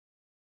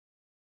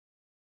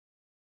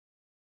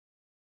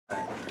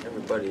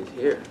Everybody's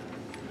here.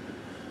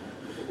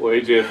 Well,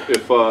 AJ,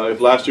 if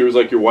last year was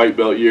like your white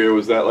belt year,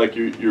 was that like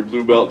your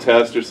blue belt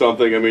test or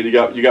something? I mean, you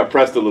got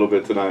pressed a little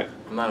bit tonight.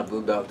 I'm not a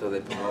blue belt till they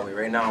promote me.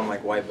 Right now, I'm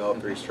like white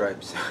belt, 3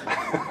 stripes.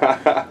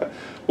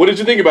 What did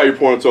you think about your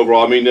opponents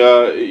overall? I mean,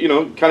 you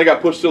know, kind of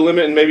got pushed to the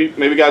limit and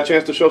maybe got a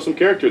chance to show some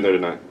character in there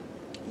tonight.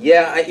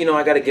 Yeah,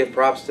 I got to give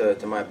props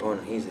to my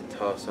opponent. He's a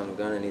tough son of a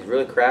gun, and he's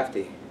really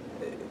crafty.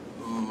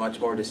 Much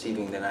more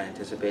deceiving than I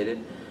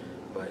anticipated.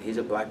 But he's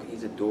a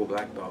dual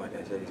black belt, like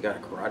I said. He's got a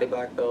karate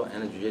black belt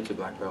and a jiu-jitsu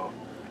black belt.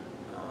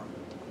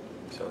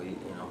 So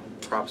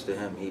props to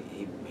him.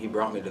 He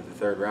brought me to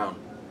the 3rd round.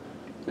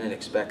 I didn't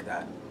expect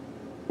that.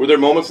 Were there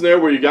moments in there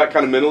where you got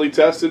kind of mentally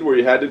tested, where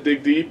you had to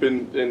dig deep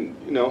and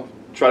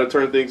try to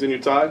turn things in your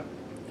tide?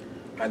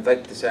 I'd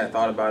like to say I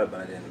thought about it,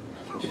 but I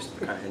didn't. Just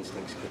kind of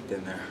instincts kicked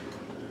in there.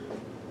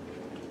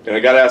 And I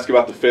got to ask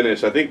about the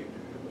finish. I mean,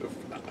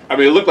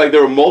 it looked like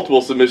there were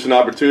multiple submission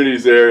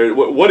opportunities there.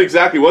 What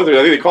exactly was it?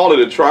 I think they called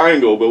it a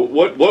triangle, but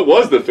what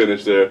was the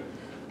finish there?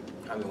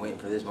 I've been waiting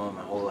for this moment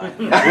my whole life.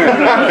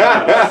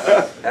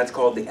 That's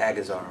called the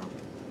Agazarm.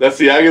 That's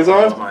the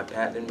Agazarm? That's my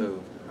patent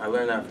move. I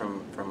learned that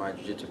from my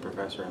jiu-jitsu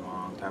professor a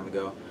long time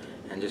ago,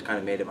 and just kind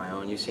of made it my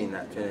own. You've seen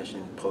that finish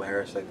in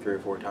Polaris like 3 or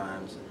 4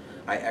 times.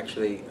 I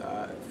actually,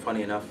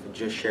 funny enough,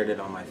 just shared it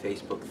on my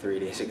Facebook 3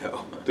 days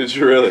ago. Did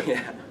you really?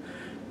 Yeah.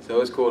 So it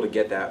was cool to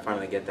get that,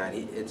 finally get that.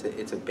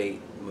 It's a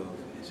bait move.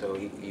 So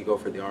you go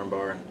for the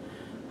armbar and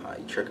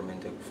you trick him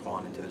into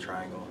falling into the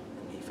triangle.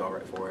 And he fell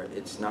right for it.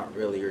 It's not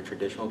really your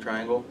traditional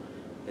triangle.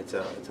 It's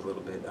a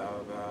little bit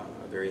of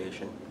a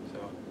variation. So.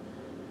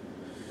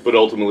 But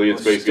ultimately,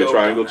 it's basically a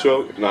triangle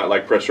choke, not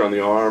like pressure on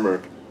the arm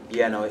or.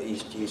 Yeah, no,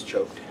 he's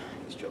choked.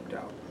 He's choked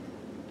out.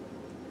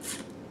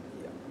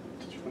 Yeah.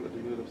 Did you find that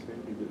video upstairs?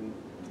 You didn't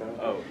tap?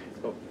 Oh,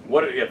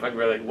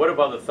 what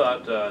about the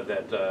thought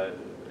that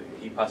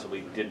he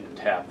possibly didn't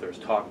tap? There's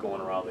talk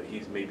going around that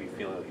he's maybe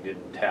feeling like he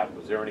didn't tap.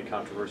 Was there any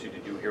controversy?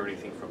 Did you hear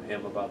anything from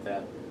him about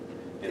that?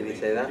 Did he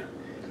say that?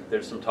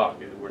 There's some talk.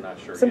 We're not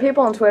sure. Some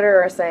people on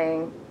Twitter are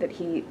saying that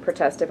he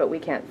protested, but we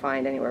can't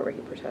find anywhere where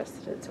he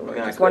protested. So we're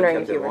just wondering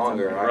if you heard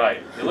something.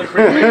 Right. It looked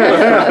pretty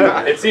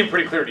clear. It seemed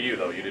pretty clear to you,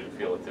 though. You didn't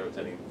feel that there was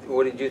any.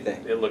 What did you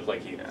think? It looked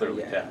like he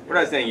clearly tapped. We're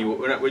not saying you.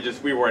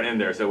 We weren't in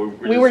there, so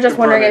we were just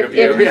wondering if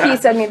he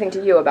said anything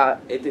to you about.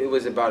 It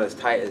was about as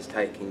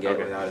tight can get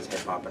without his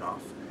head popping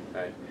off.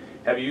 Right.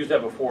 Have you used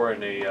that before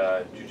in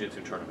a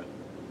jiu-jitsu tournament?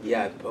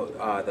 Yeah,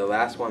 the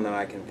last one that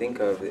I can think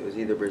of, it was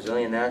either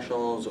Brazilian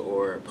Nationals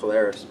or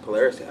Polaris.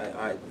 Polaris,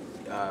 I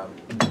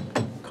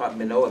caught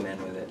Manoa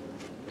Man with it,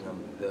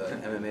 the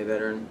MMA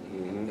veteran.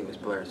 I think it was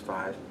Polaris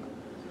 5.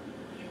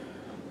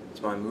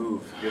 It's my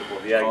move. Beautiful.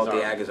 It's called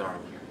the Agazarm.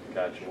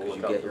 Gotcha. We'll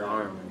you get your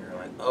arm and you're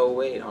like, oh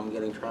wait, I'm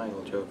getting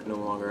triangle choke, no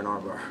longer an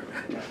armbar.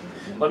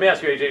 Let me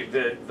ask you, AJ,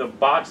 the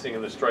boxing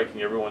and the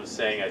striking, everyone's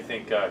saying, I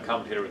think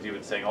commentator was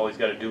even saying all he's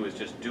got to do is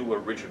just do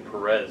what Richard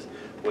Perez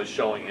was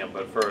showing him,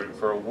 but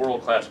for a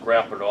world-class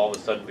grappler to all of a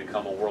sudden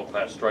become a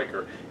world-class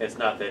striker, it's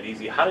not that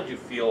easy. How did you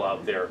feel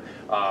out there,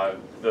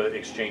 the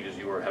exchanges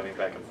you were having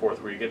back and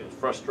forth? Were you getting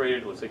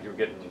frustrated? It looks like you were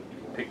getting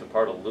picked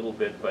apart a little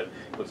bit, but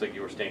it looks like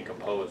you were staying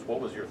composed. What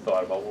was your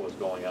thought about what was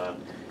going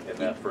on in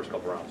that first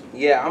couple rounds?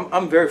 Yeah,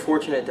 I'm very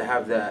fortunate to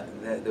have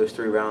those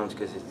 3 rounds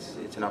because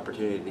it's an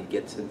opportunity to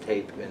get some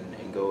tape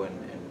and go and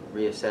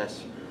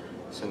reassess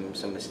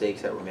some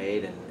mistakes that were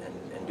made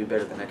and do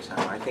better the next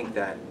time. I think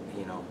that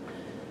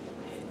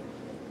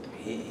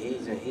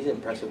he's an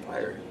impressive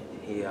fighter.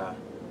 I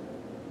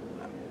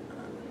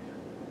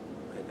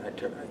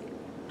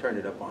turned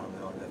it up on him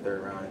though in the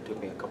 3rd round. It took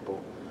me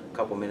a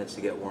couple minutes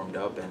to get warmed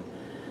up, and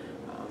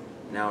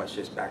now it's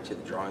just back to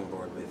the drawing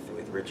board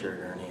with Richard,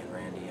 Ernie, and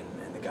Randy,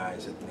 and the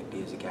guys at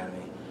McDee's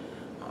Academy.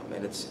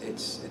 And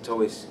it's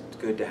always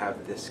good to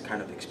have this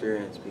kind of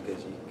experience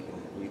because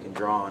you can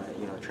draw on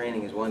it.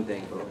 Training is one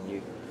thing, but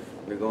when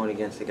you're going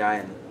against a guy,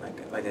 and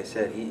like I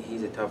said,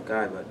 he's a tough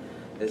guy, but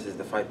this is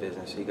the fight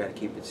business, so you got to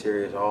keep it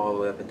serious all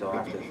the way up until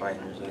after the fight.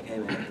 And you're just like, hey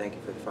man, thank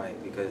you for the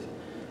fight, because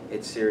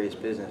it's serious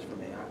business for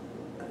me.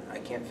 I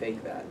can't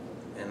fake that,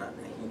 and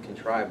you can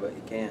try, but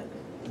you can't.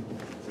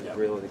 It's as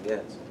real as it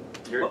gets.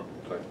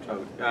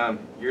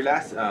 Your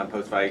last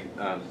post-fight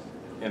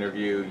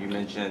interview, you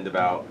mentioned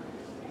about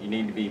you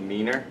need to be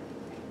meaner.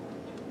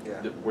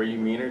 Yeah. Were you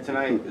meaner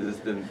tonight? Is this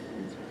the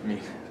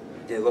mean?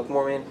 Did it look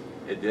more mean?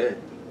 It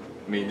did.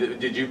 I mean,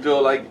 did you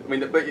feel like? I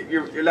mean, but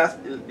your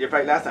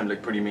fight last time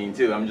looked pretty mean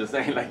too. I'm just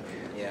saying, like.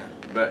 Yeah.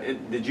 But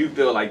did you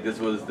feel like this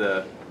was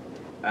the,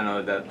 I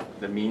don't know,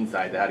 the mean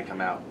side that had to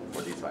come out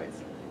for these fights?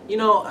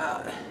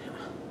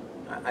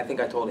 I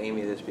think I told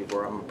Amy this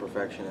before. I'm a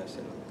perfectionist,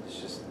 and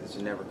it's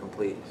never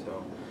complete.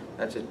 So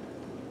that's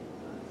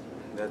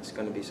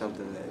going to be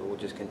something that will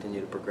just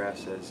continue to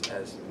progress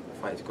as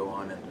fights go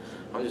on. And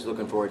I'm just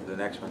looking forward to the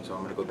next one. So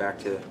I'm going to go back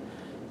to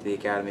the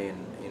academy,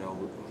 and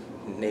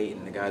Nate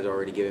and the guys are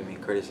already giving me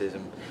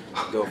criticism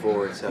to go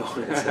forward. So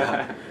it's,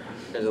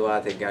 there's a lot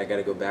of things I got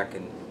to go back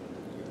and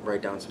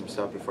write down some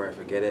stuff before I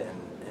forget it, and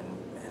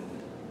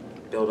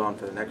build on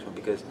for the next one,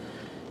 because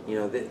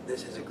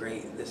this is a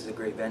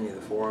great venue,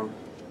 the Forum.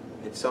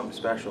 it's something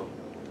special.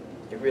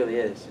 It really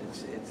is.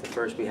 It's the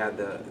first we had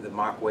the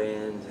mock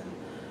weigh-ins, and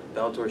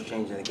Bellator's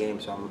changing the game,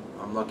 so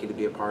I'm lucky to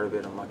be a part of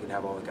it. I'm lucky to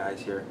have all the guys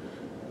here,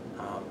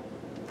 and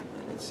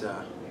it's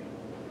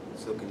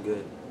looking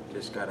good.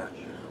 Just gotta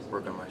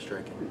work on my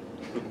striking.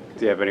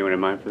 Do you have anyone in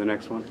mind for the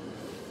next one?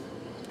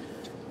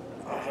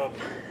 I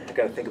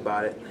gotta think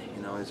about it.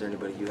 You know, is there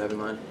anybody you have in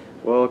mind?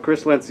 Well,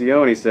 Chris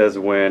Lencioni says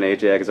when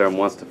AJ Agazarm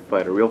wants to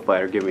fight a real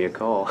fighter, give me a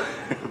call.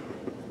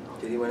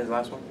 Did he win his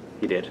last one?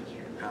 He did.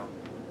 How?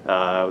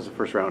 It was a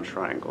first round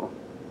triangle.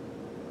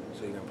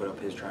 So you're gonna put up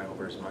his triangle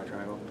versus my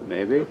triangle?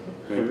 Maybe.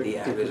 The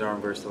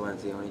Agazarm versus the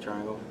Lencioni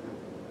triangle.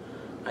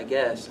 I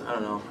guess. I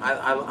don't know.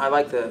 I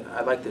like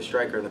the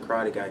striker, the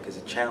karate guy, because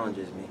it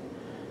challenges me.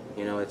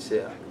 You know, it's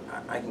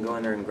I can go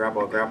in there and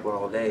grapple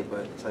all day,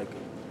 but it's like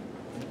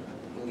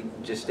I can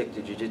just stick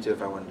to jiu-jitsu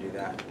if I want to do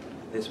that.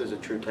 This was a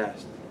true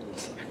test.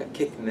 I got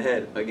kicked in the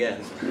head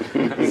again,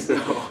 so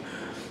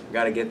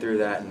got to get through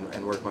that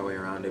and work my way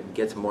around it.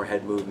 Get some more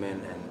head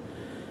movement, and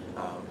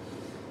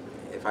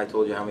if I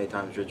told you how many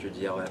times Richard's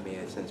yelled at me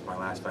since my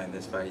last fight and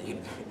this fight,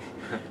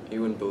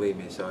 you wouldn't believe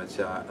me. So it's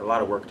a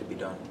lot of work to be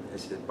done.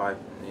 This is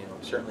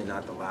certainly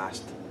not the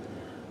last,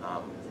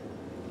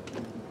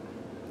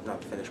 not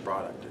the finished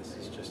product. This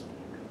is just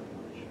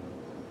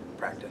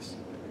practice.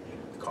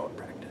 We call it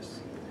practice.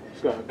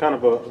 It's kind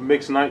of a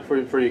mixed night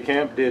for your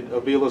camp. Did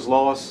Avila's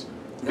loss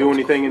do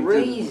anything?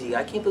 Crazy!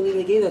 I can't believe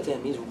they gave that to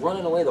him. He's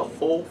running away the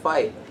whole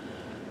fight.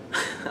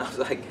 I was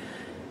like,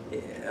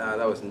 yeah,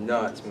 that was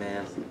nuts,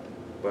 man.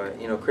 But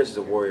you know, Chris is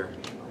a warrior.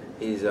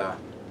 He's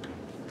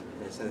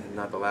it's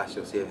not the last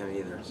you'll see of him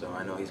either. So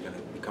I know he's going to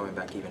be coming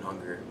back even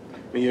hungrier.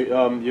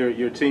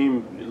 Your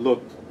team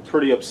looked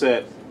pretty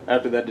upset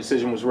after that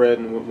decision was read,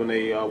 and when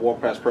they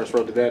walked past press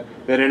row. Did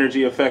that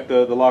energy affect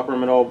the locker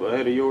room at all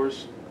ahead of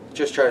yours?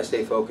 Just try to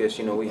stay focused.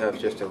 You know, we have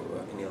just an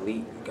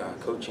elite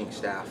coaching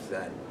staff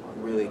that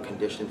really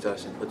conditions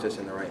us and puts us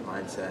in the right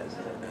mindset.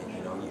 And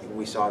you know,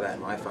 we saw that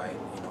in my fight.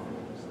 You know,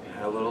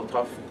 had a little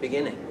tough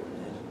beginning,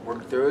 and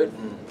worked through it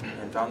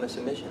and found the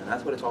submission. And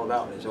that's what it's all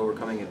about: is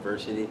overcoming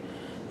adversity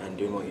and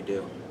doing what you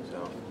do.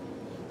 So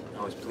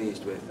I was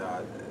pleased with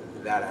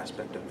that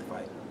aspect of the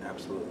fight.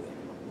 Absolutely.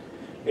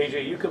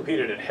 AJ, you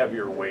competed at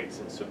heavier weights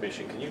in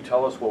submission. Can you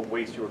tell us what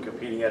weights you were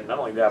competing at? Not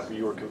only that, but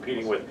you were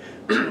competing with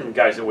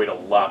guys that weighed a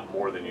lot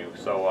more than you.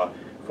 So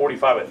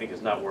 45, I think,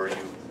 is not where you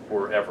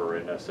were ever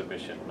in a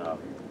submission.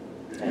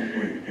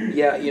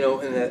 Yeah, you know,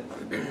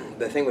 and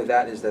the thing with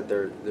that is that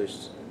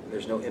there's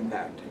no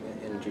impact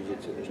in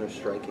jiu-jitsu. There's no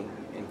striking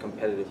in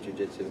competitive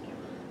jiu-jitsu.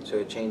 So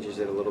it changes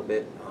it a little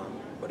bit.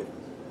 But if,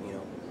 you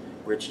know,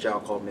 Rich Chow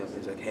called me up and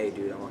he's like, hey,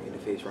 dude, I want you to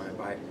face Ryan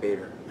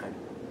Bader.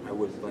 I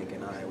wouldn't blink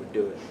an eye. I would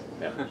do it.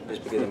 Yeah.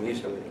 Just because I'm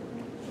used to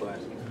it. But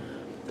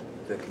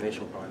the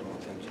commission probably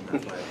won't sanction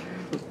that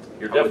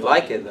fight. I would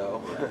like it,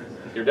 though. Yeah.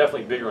 You're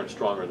definitely bigger and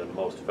stronger than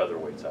most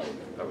featherweights,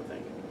 I would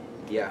think.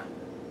 Yeah.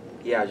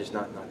 Yeah, just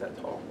not that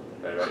tall.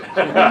 Right.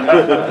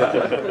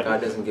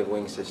 God doesn't give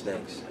wings to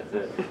snakes.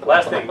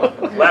 Last thing,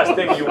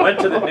 you went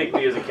to the Nick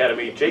Diaz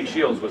Academy. Jake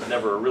Shields was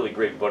never a really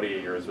great buddy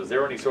of yours. Was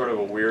there any sort of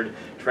a weird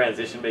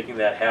transition making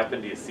that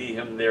happen? Do you see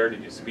him there?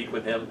 Did you speak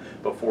with him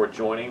before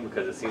joining?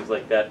 Because it seems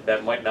like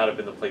that might not have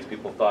been the place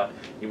people thought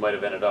you might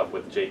have ended up,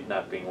 with Jake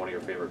not being one of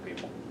your favorite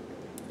people.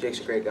 Jake's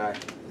a great guy.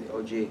 The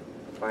OG,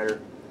 fighter,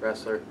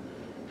 wrestler,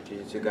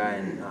 jiu-jitsu guy,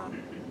 and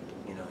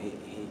you know,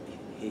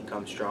 he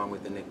comes strong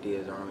with the Nick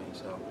Diaz army,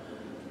 so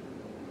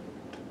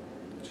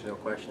there's no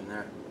question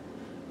there.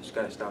 Just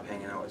got to stop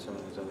hanging out with some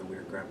of those other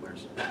weird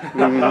grapplers.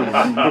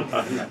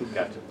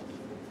 Gotcha.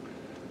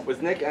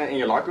 Was Nick in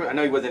your locker room? I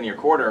know he wasn't in your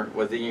corner.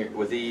 Was he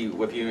with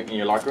you in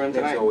your locker room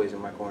tonight? Nick's always in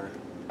my corner.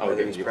 Oh,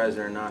 Whether okay. he's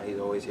president or not, he's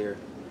always here.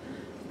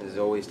 There's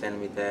always sending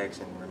me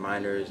texts and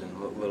reminders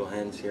and little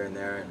hints here and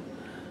there,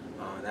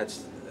 and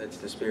that's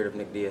the spirit of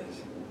Nick Diaz.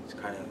 It's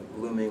kind of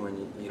looming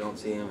when you don't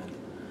see him, and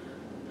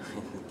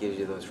it gives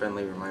you those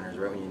friendly reminders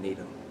right when you need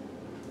them.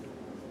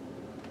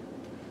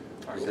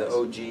 He's the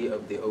OG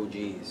of the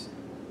OGs.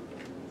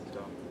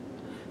 So,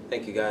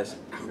 thank you guys.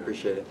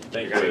 Appreciate it.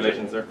 Thank you.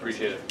 Congratulations, sir.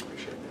 Appreciate it.